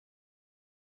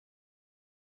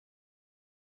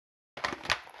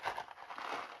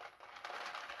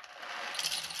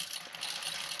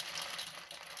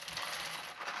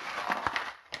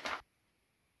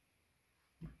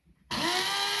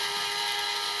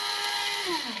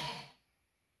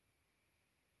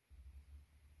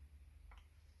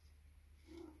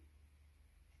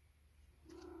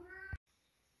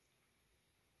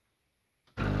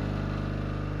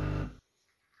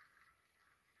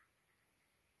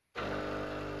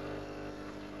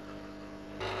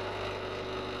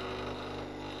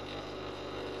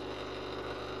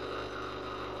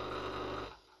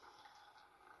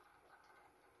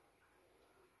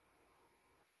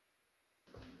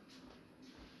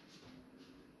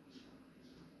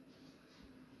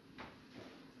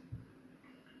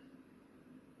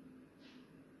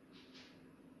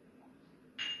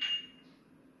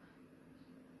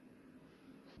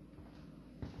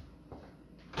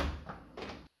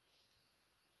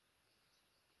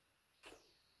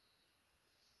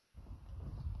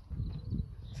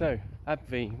So,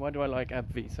 AbbVie. Why do I like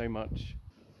AbbVie so much?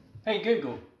 Hey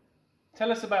Google,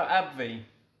 tell us about AbbVie.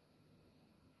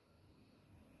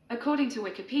 According to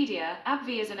Wikipedia,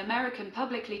 AbbVie is an American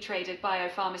publicly traded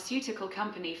biopharmaceutical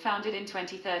company founded in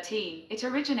 2013. It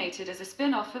originated as a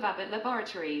spin-off of Abbott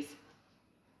Laboratories.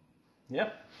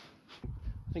 Yep.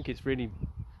 I think it's really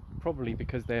probably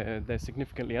because they're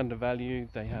significantly undervalued.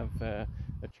 They have a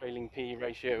trailing PE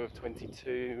ratio of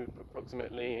 22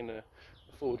 approximately, and a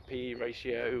forward PE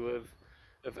ratio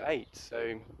of 8.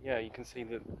 So yeah, you can see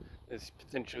that there's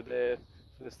potential there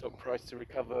for the stock price to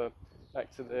recover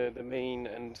back to the mean,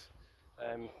 and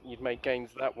you'd make gains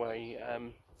that way.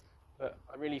 But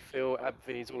I really feel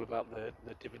AbbVie is all about the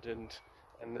dividend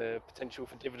and the potential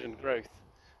for dividend growth.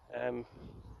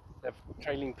 They've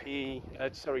trailing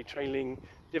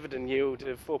dividend yield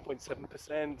of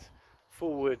 4.7%,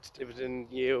 forward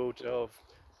dividend yield of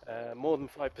more than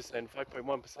 5%,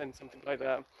 5.1%, something like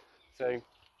that. So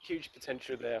huge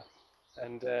potential there,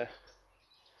 and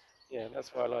yeah,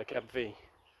 that's why I like AbbVie.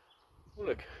 Oh,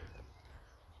 look,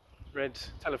 red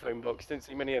telephone box. Don't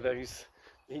see many of those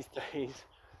these days.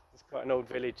 It's quite an old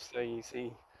village, so you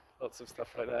see lots of stuff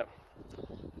like that.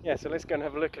 Yeah, so let's go and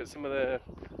have a look at some of the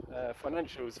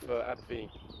financials for AbbVie.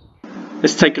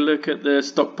 Let's take a look at the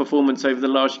stock performance over the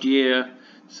last year.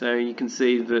 So you can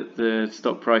see that the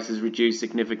stock price has reduced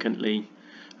significantly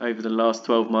over the last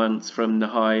 12 months from the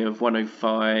high of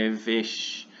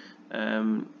 105-ish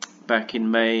back in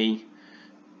May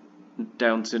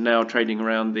down to now trading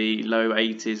around the low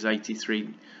 80s,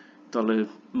 $83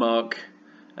 mark.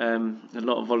 A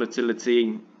lot of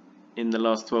volatility in the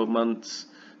last 12 months.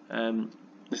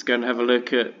 Let's go and have a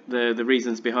look at the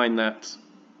reasons behind that.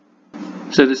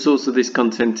 So the source of this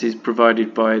content is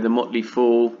provided by the Motley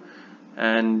Fool,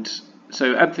 and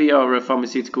so AbbVie are a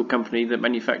pharmaceutical company that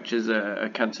manufactures a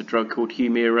cancer drug called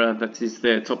Humira. That is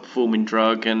their top performing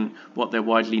drug and what they're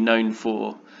widely known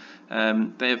for.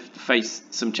 They've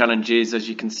faced some challenges, as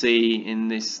you can see in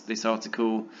this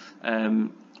article,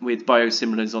 with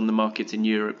biosimilars on the market in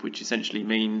Europe, which essentially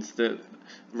means that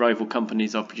rival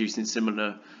companies are producing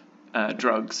similar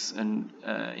drugs and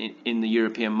in the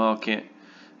European market.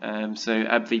 So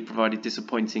AbbVie provided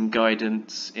disappointing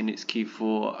guidance in its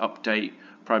Q4 update,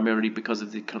 primarily because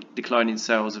of the decline in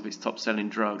sales of its top-selling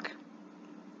drug,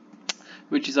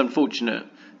 which is unfortunate.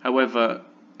 However,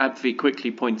 AbbVie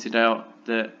quickly pointed out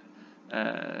that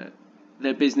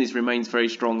their business remains very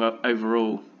strong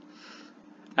overall.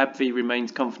 AbbVie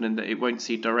remains confident that it won't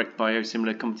see direct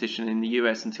biosimilar competition in the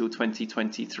US until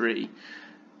 2023.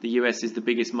 The US is the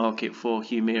biggest market for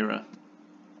Humira.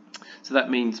 So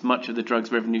that means much of the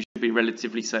drug's revenue should be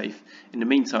relatively safe. In the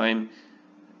meantime,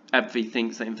 AbbVie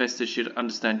thinks that investors should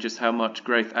understand just how much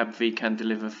growth AbbVie can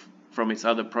deliver from its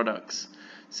other products.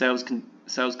 Sales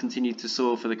continue to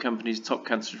soar for the company's top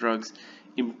cancer drugs,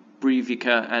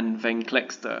 Imbruvica and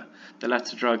Venclexta. The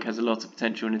latter drug has a lot of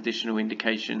potential and additional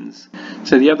indications.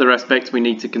 So the other aspect we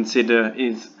need to consider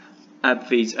is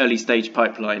AbbVie's early stage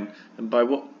pipeline, and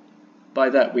by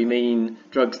that we mean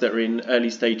drugs that are in early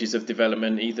stages of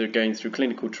development, either going through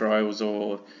clinical trials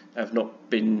or have not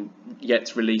been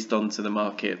yet released onto the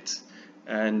market.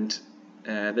 And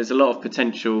there's a lot of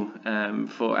potential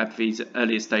for AbbVie's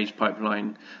earlier stage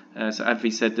pipeline. So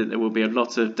AbbVie said that there will be a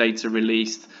lot of data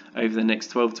released over the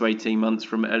next 12 to 18 months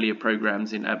from earlier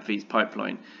programs in AbbVie's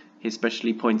pipeline. He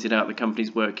especially pointed out the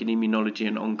company's work in immunology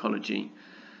and oncology.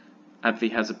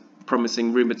 AbbVie has a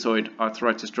promising rheumatoid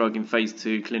arthritis drug in phase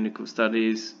 2 clinical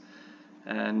studies,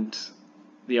 and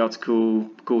the article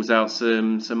calls out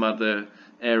some other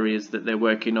areas that they're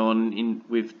working on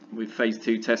with phase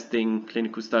 2 testing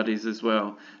clinical studies as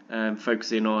well,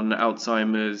 focusing on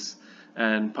Alzheimer's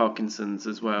and Parkinson's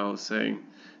as well. So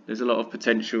there's a lot of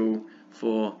potential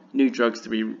for new drugs to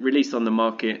be released on the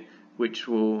market, which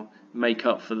will make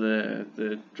up for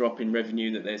the drop in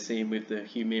revenue that they're seeing with the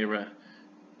Humira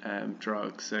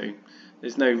drug. So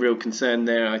there's no real concern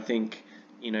there. I think,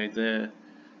 you know,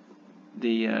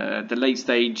 the late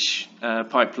stage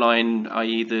pipeline,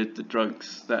 i.e. the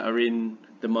drugs that are in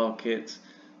the market,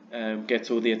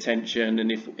 get all the attention,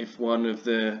 and if one of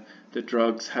the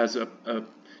drugs has a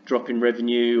drop in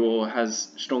revenue or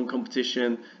has strong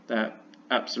competition, that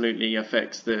absolutely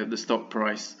affects the stock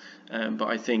price. But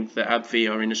I think that AbbVie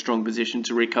are in a strong position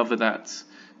to recover that,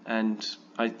 and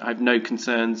I have no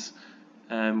concerns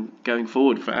going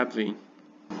forward for AbbVie.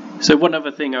 So one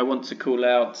other thing I want to call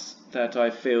out that I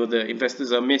feel that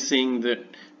investors are missing, that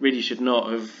really should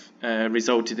not have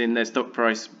resulted in their stock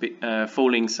price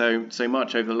falling so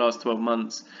much over the last 12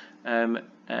 months,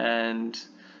 and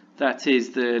that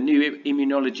is the new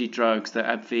immunology drugs that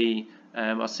AbbVie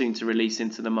are soon to release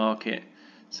into the market.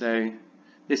 So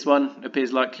this one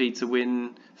appears likely to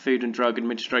win Food and Drug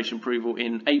Administration approval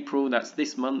in April, that's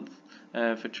this month,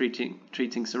 for treating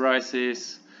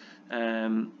psoriasis,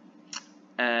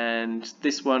 and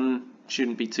this one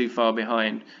shouldn't be too far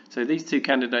behind. So these two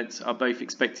candidates are both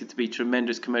expected to be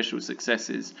tremendous commercial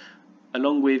successes,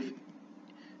 along with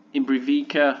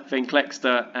Imbruvica,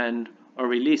 Venclexta and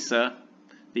Orilissa.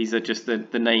 These are just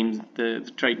the names, the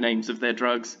trade names of their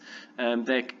drugs.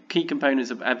 They're key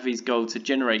components of AbbVie's goal to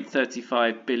generate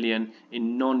 35 billion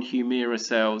in non-Humira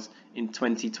sales in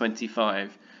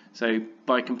 2025. So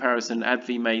by comparison,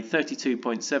 AbbVie made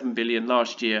 32.7 billion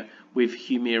last year, with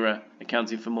Humira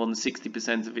accounting for more than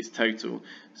 60% of its total.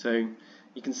 So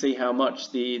you can see how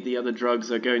much the other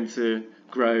drugs are going to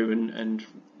grow and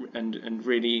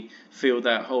really fill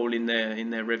that hole in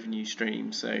their revenue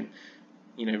stream. So,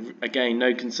 you know, again,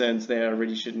 no concerns there. I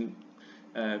really shouldn't.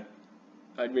 I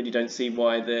really don't see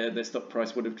why their stock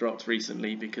price would have dropped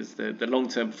recently, because the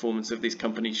long-term performance of this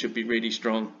company should be really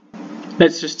strong.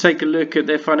 Let's just take a look at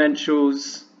their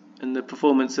financials and the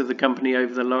performance of the company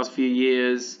over the last few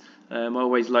years. I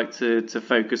always like to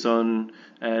focus on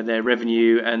their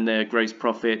revenue and their gross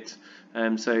profit.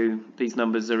 So these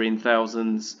numbers are in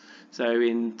thousands. So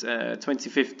in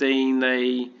 2015,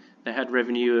 they had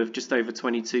revenue of just over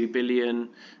 22 billion.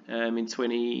 In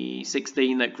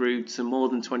 2016, that grew to more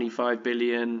than 25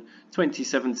 billion.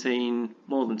 2017,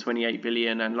 more than 28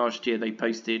 billion. And last year, they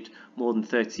posted more than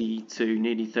 32,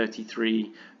 nearly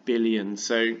 33 billion.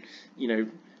 So, you know,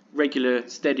 regular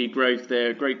steady growth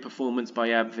there, great performance by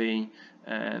AbbVie,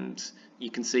 and you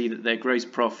can see that their gross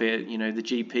profit, you know, the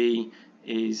GP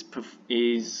is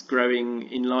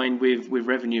growing in line with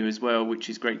revenue as well, which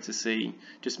is great to see.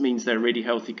 Just means they're a really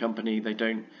healthy company. They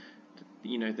don't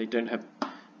have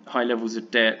high levels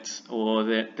of debt, or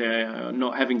they're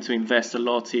not having to invest a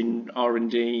lot in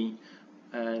R&D,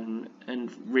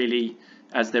 and really,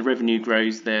 as their revenue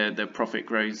grows, their profit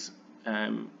grows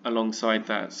alongside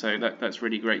that. So that's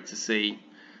really great to see.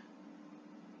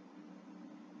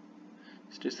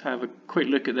 Let's just have a quick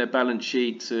look at their balance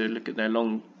sheet to look at their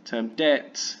long-term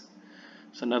debt.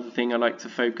 It's another thing I like to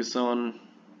focus on.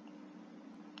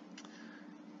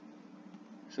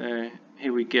 So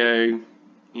here we go,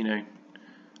 you know,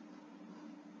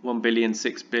 1 billion,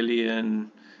 6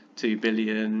 billion, 2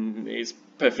 billion is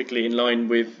perfectly in line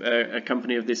with a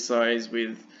company of this size,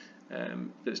 with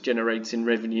that's generating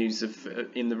revenues of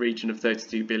in the region of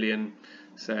 32 billion.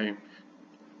 So,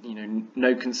 you know,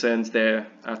 no concerns there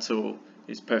at all.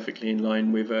 It's perfectly in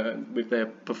line with their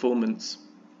performance.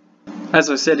 As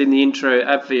I said in the intro,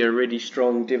 AbbVie are a really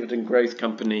strong dividend growth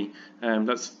company.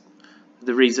 That's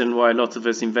the reason why a lot of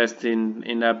us invest in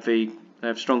AbbVie. They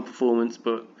have strong performance,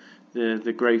 but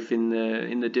the growth in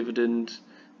the dividend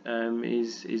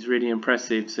is really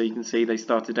impressive. So you can see they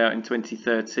started out in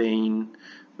 2013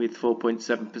 with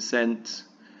 4.7%,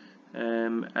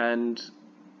 and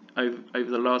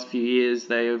over the last few years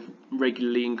they have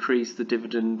regularly increased the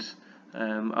dividend,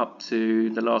 up to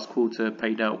the last quarter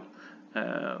paid out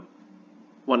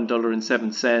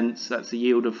 $1.07. That's a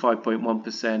yield of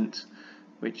 5.1%,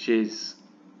 which is,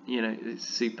 you know, it's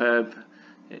superb.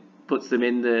 It puts them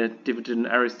in the dividend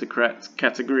aristocrats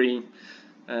category,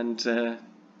 and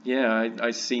yeah,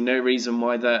 I see no reason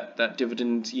why that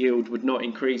dividend yield would not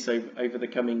increase over the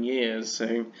coming years.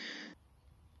 So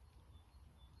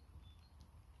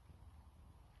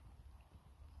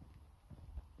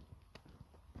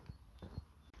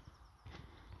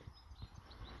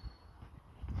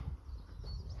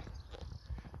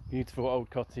beautiful old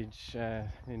cottage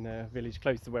in a village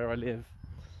close to where I live.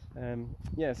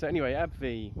 Yeah, so anyway,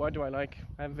 AbbVie. Why do I like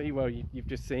AbbVie? Well, you've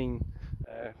just seen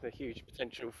the huge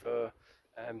potential for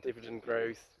dividend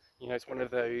growth. You know, it's one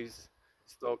of those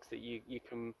stocks that you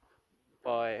can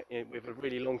buy with a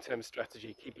really long-term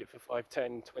strategy, keep it for 5,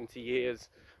 10, 20 years,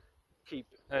 keep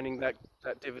earning that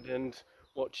dividend,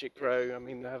 watch it grow. I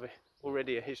mean, they have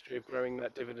already a history of growing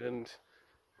that dividend,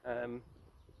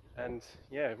 and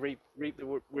yeah, reap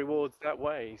the rewards that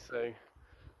way. So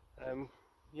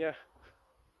yeah,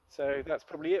 so that's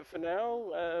probably it for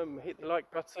now. Hit the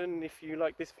like button if you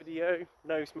like this video.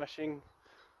 No smashing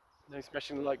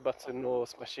the like button or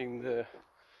smashing the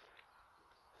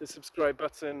subscribe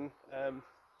button.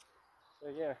 So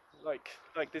yeah,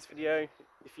 like this video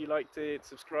if you liked it.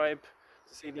 Subscribe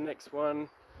to see the next one.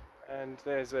 And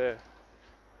there's a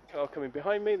car coming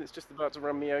behind me that's just about to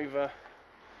run me over.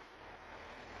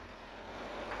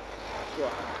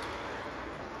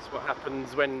 That's what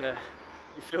happens when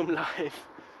you film live.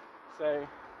 So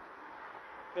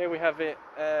there we have it.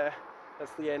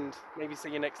 That's the end. Maybe see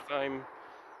you next time,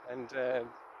 and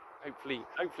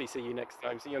hopefully see you next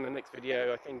time. See you on the next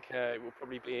video. I think it will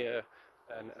probably be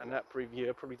an app review.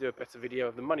 I'll probably do a better video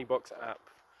of the Moneybox app.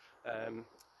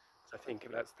 I think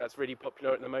that's really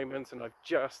popular at the moment, and I've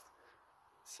just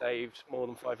saved more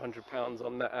than £500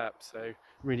 on that app. So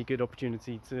really good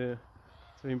opportunity to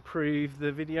improve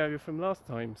the video from last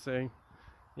time. So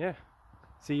yeah,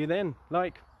 see you then.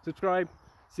 Like, subscribe.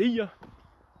 See ya.